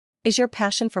Is your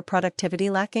passion for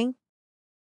productivity lacking?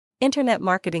 Internet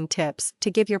marketing tips to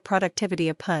give your productivity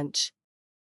a punch.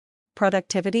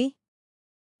 Productivity?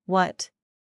 What?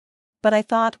 But I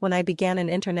thought when I began in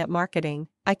internet marketing,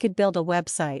 I could build a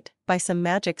website, buy some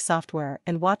magic software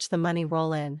and watch the money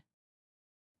roll in.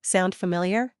 Sound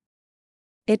familiar?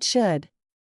 It should.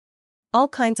 All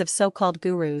kinds of so-called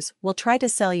gurus will try to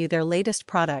sell you their latest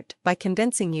product by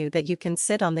convincing you that you can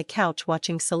sit on the couch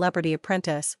watching Celebrity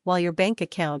Apprentice while your bank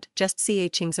account just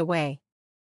chings away.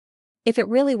 If it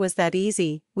really was that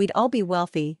easy, we'd all be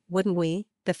wealthy, wouldn't we?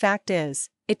 The fact is,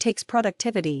 it takes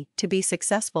productivity to be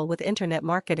successful with internet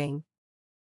marketing.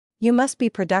 You must be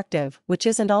productive, which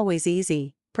isn't always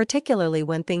easy, particularly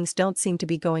when things don't seem to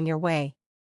be going your way.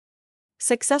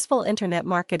 Successful internet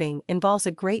marketing involves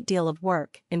a great deal of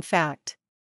work, in fact.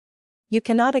 You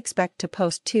cannot expect to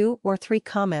post 2 or 3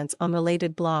 comments on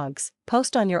related blogs,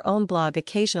 post on your own blog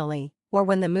occasionally, or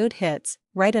when the mood hits,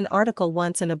 write an article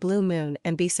once in a blue moon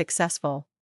and be successful.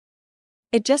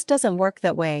 It just doesn't work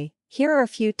that way. Here are a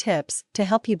few tips to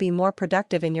help you be more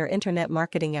productive in your internet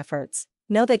marketing efforts.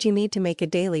 Know that you need to make a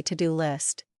daily to-do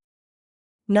list.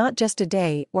 Not just a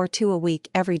day or 2 a week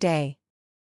every day.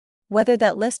 Whether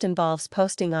that list involves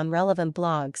posting on relevant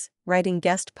blogs, writing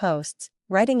guest posts,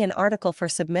 writing an article for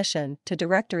submission to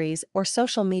directories or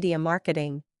social media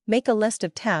marketing, make a list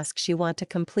of tasks you want to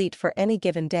complete for any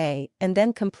given day and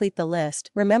then complete the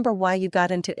list. Remember why you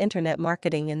got into internet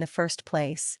marketing in the first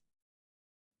place.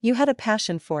 You had a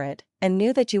passion for it and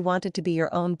knew that you wanted to be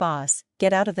your own boss,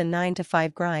 get out of the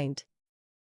 9-to-5 grind.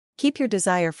 Keep your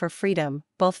desire for freedom,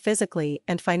 both physically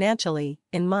and financially,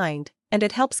 in mind, and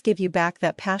it helps give you back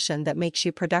that passion that makes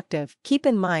you productive. Keep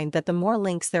in mind that the more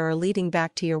links there are leading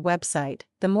back to your website,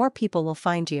 the more people will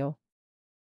find you.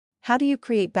 How do you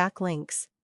create backlinks?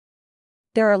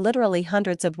 There are literally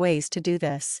hundreds of ways to do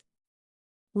this.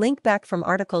 Link back from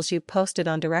articles you've posted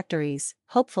on directories.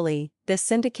 Hopefully, this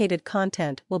syndicated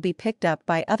content will be picked up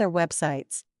by other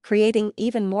websites, creating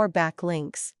even more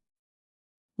backlinks.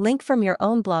 Link from your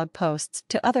own blog posts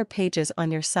to other pages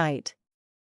on your site.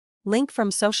 Link from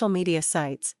social media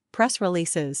sites, press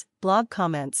releases, blog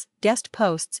comments, guest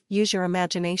posts. Use your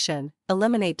imagination,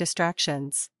 eliminate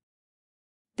distractions.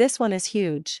 This one is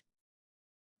huge.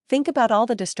 Think about all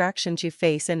the distractions you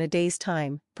face in a day's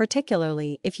time,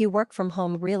 particularly if you work from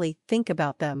home. Really think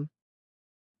about them.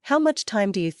 How much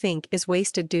time do you think is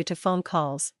wasted due to phone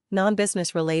calls,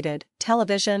 non-business related,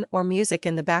 television or music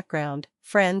in the background,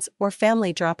 friends or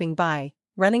family dropping by,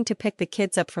 running to pick the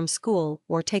kids up from school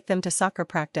or take them to soccer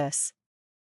practice?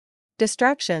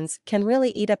 Distractions can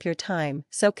really eat up your time,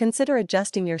 so consider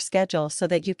adjusting your schedule so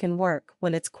that you can work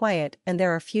when it's quiet and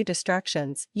there are few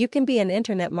distractions. You can be an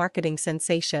internet marketing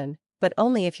sensation, but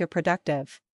only if you're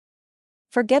productive.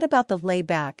 Forget about the lay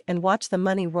back and watch the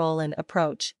money roll in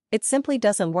approach. It simply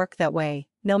doesn't work that way,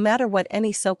 no matter what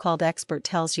any so-called expert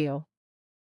tells you.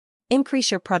 Increase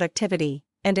your productivity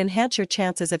and enhance your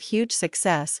chances of huge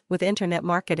success with internet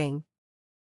marketing.